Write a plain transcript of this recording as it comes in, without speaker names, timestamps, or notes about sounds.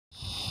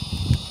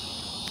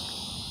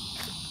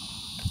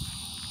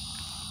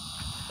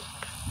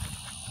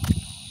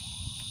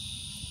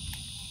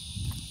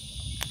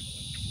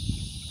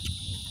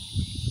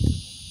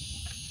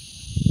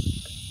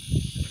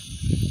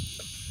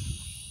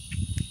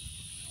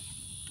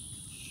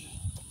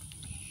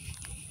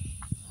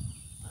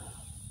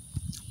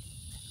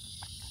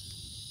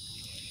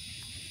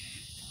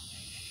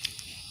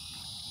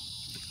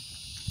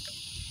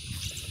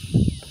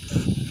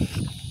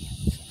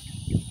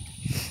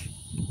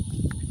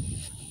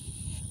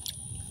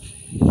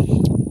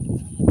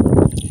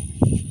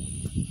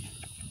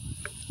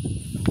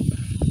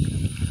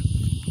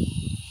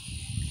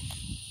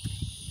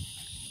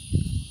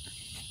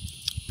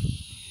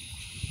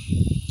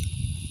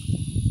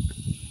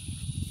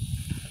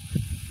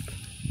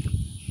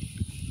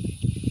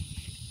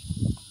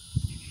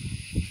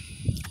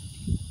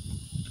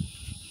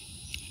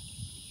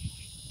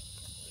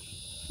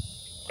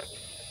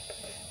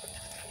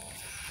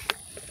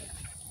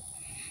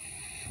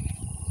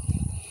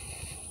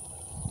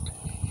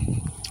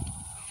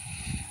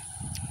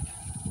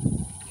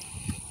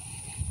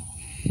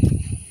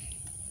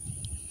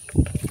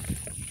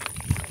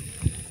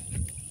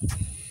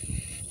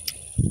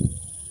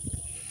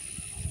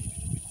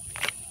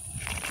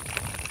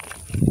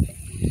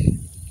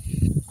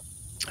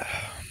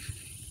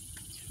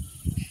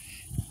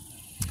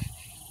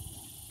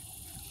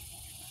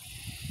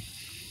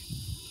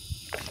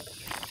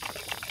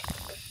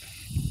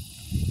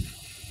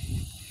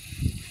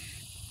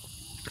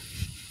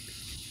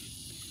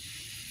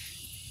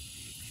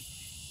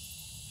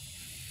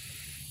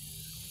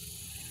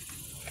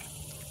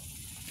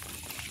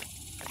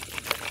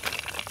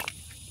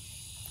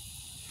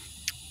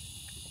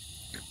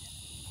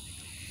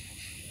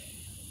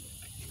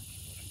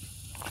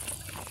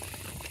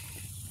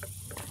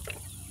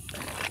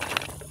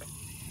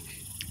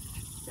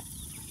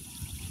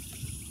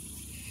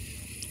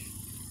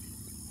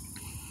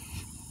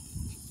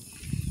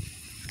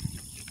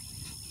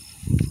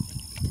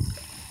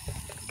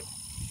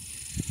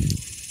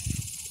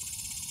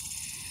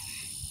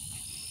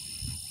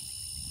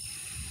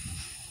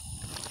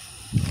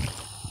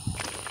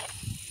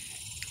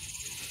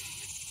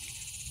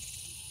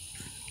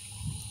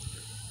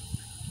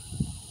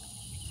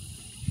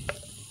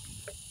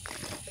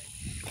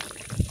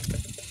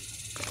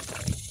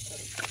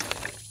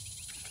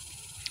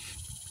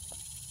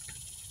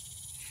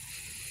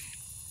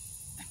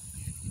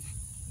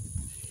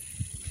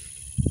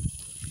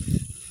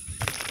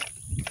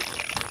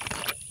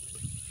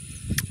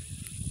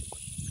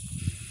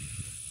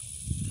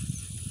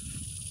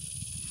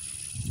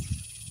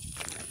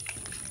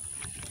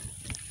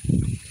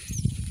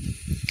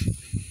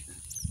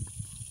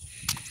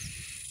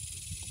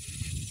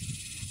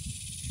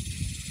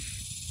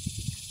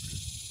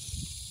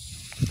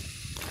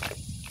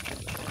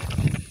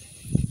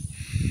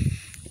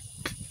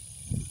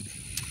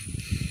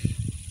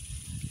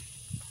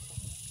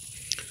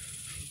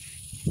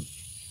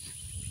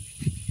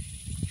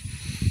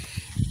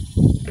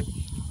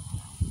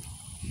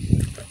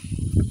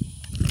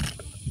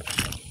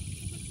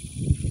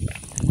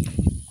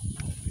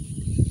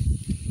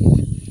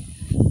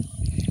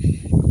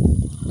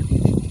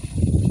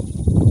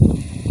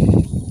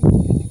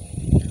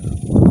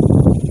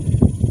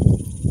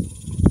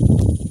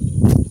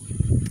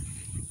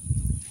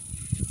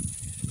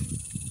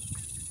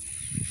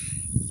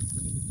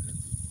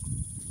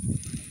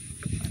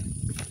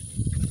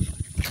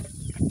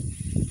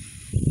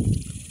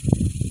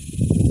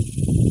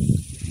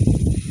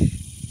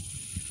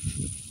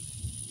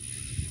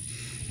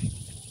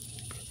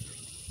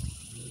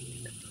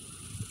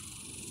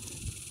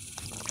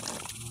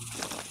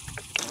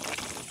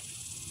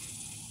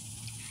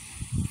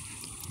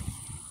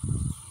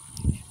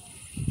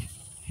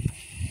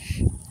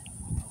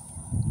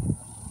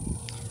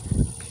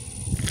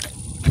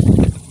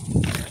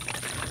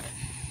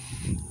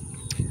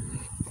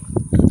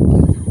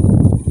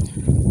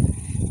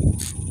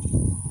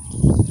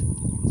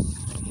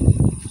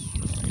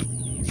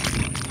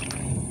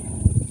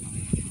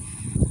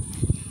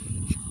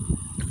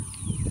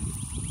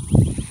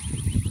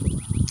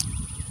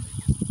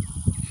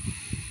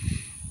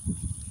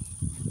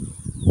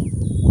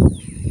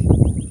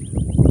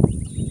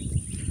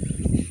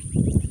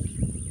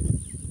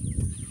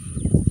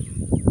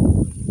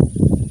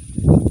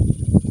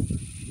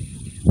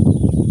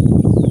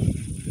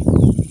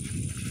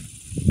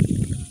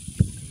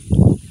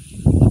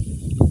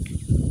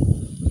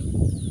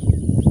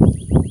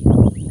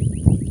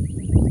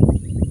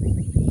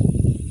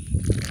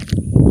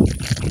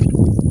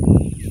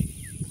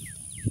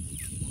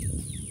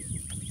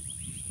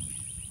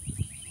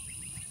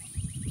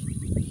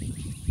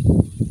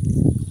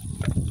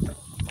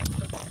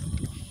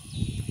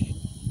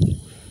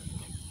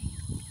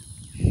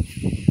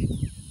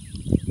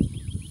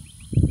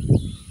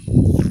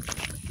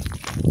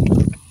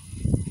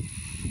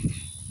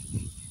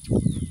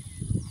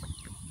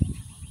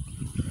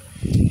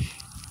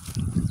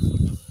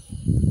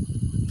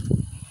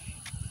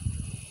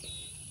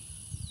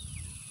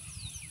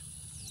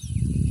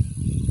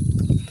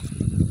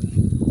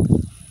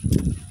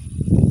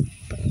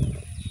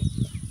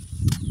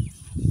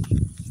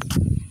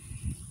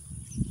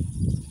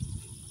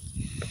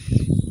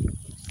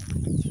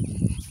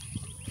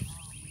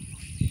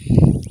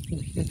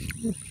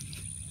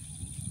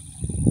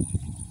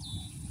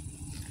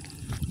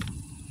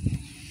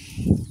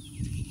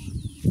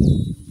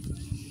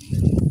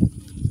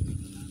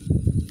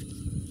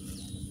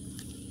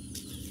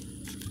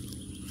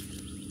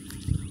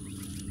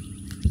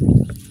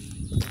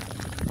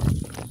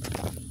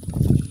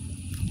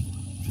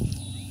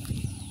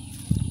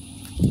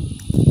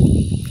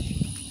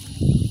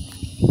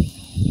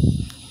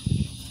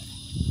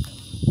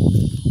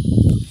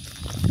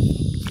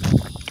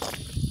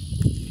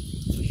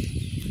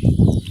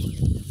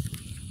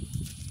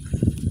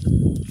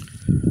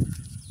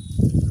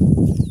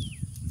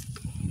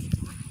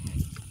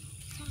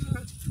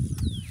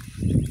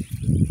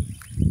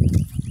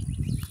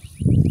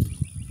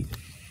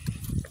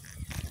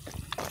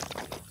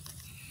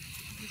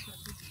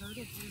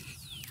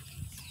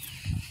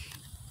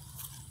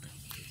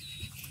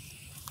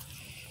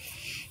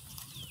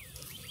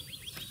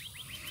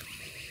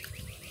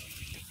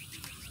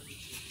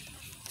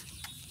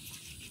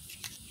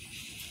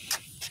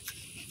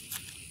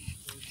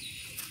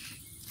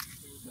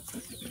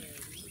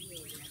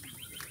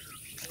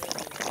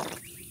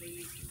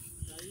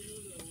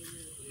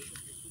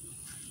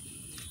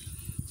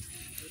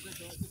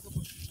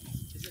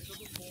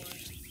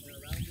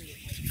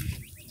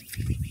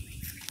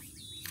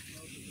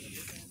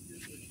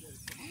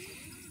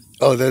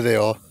Oh, there they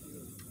are.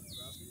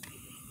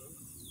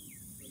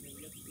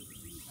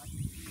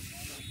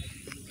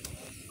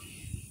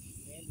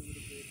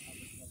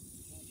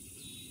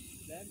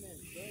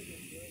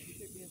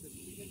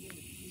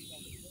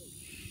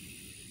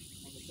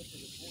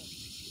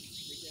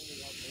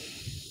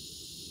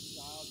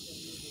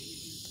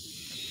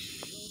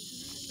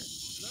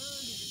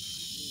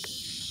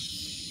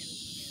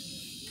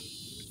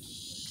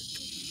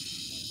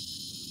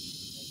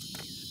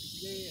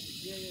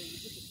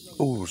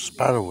 Ooh,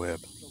 spider web.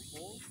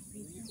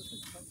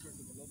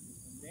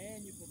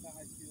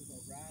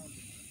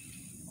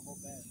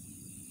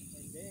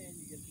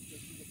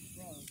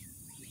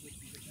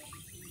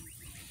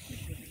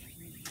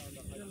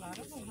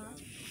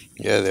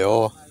 Yeah, they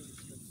are.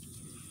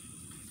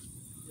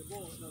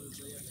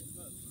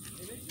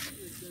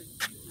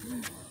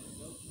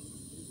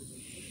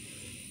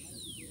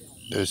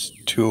 There's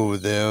two over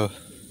there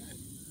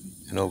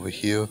and over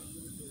here.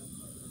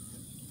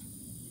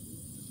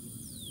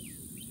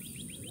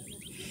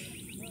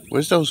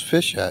 Where's those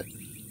fish at?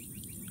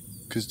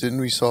 Because didn't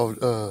we saw, Yeah,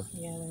 there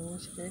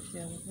was fish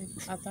the other day.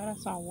 I thought I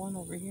saw one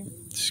over here.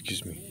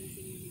 excuse me.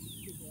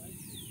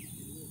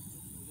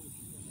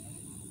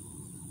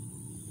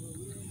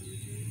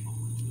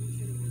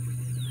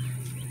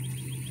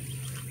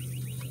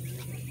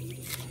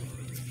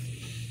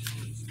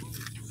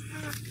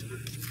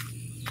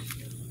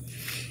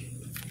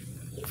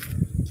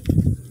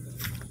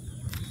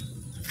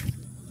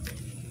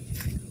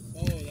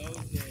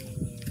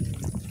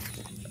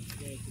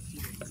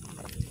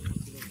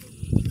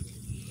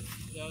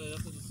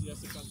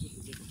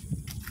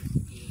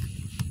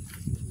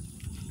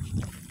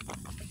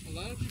 A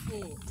lot of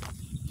people,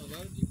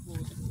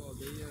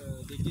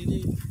 they get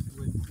it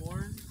with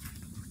corn,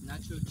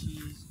 nacho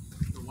cheese,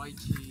 the white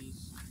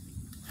cheese,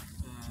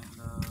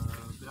 and a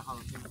bit of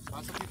jalapeno.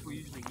 That's how people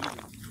usually eat it,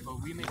 but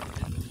we make it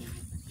differently.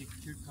 Like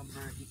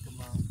cucumber,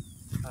 jicama,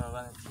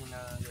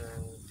 valentina,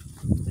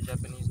 the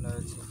Japanese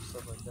nuts and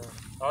stuff like that.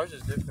 Ours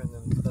is different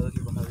than other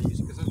people how they use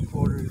it, because some people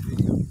order it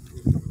video.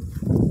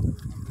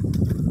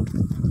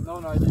 No,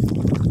 I didn't.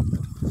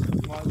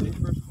 Well, the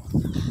first one.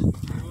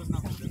 It was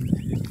not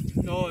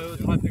no, it was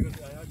hot pickles.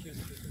 I actually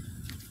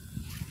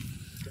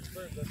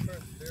the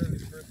first, very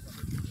first one.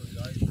 So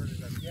the iceberg is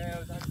like, yeah, it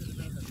was actually the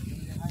best one.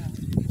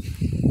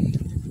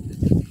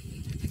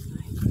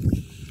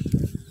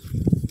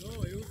 No,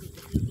 it was a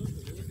complete look.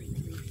 It wasn't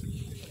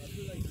huge. I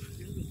feel like it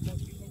was a small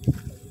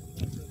cucumber.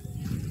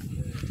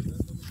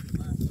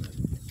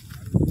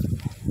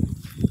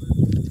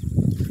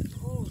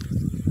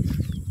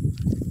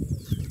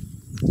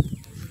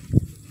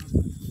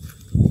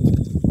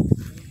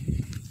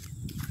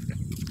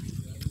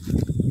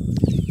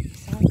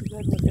 Sounds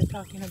good what they're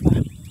talking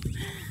about.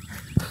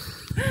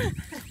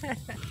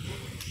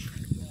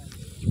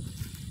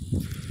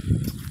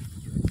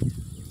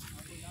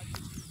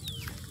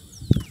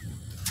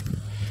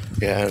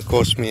 Yeah, of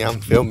course me, I'm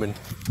filming.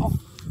 Oh.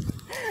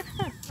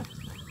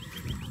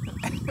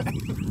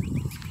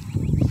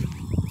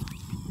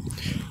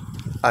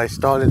 I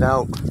started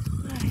out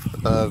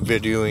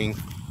videoing.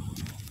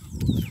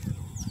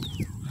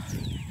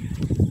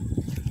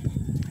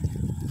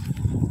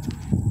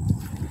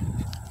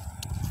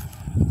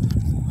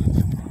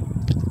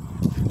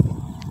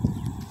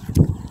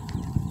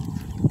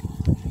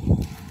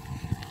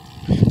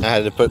 I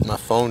had to put my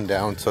phone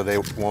down so they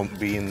won't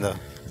be in the...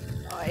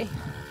 Oi.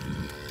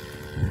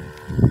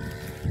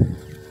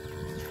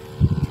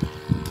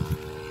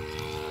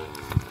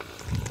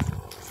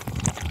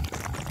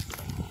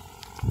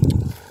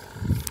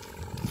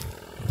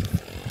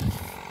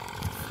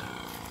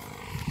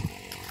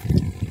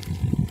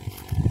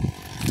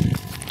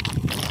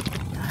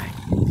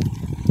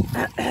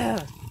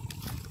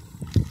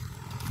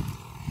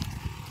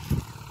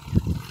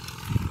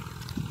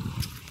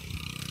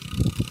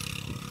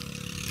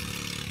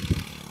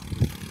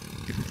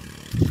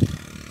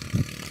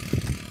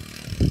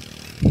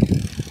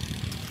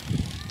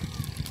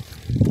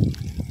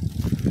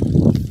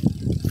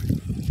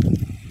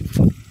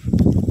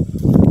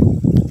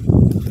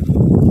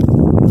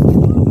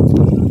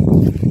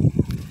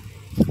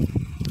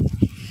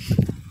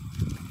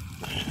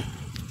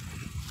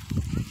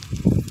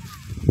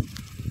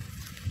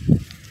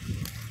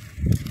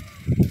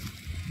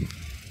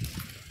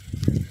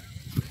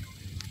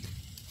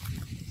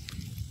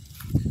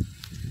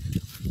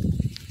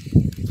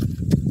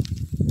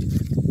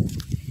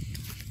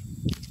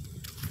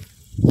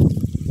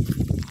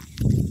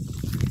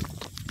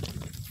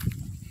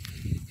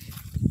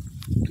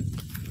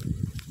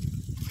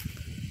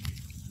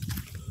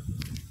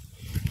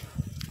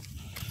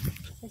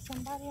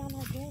 somebody on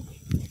that bench.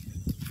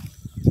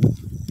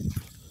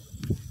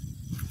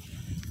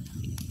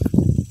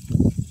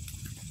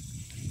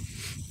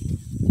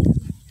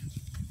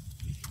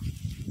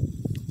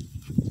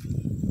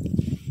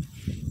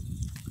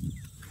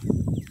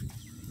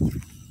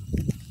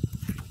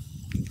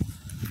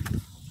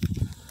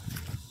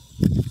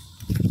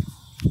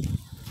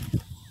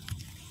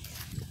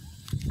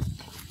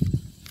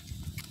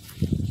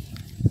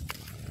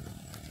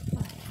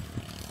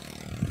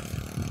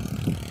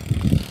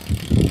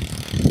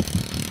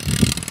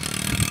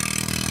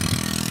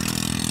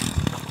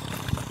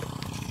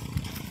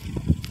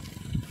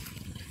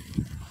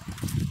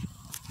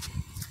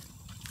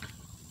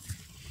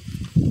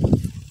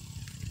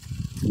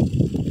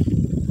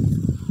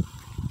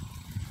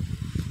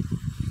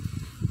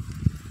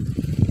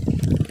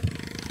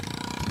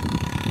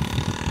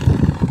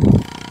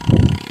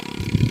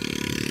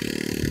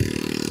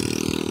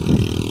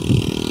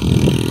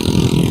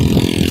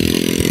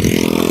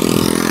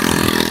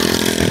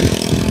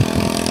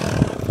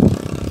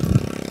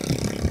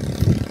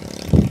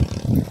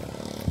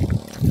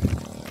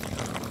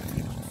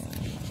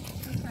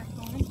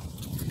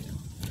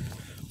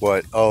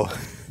 What? Oh,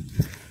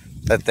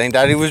 that thing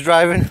Daddy was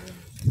driving?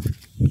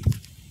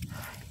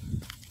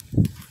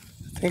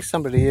 I think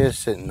somebody is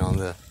sitting on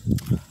the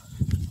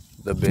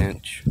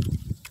bench.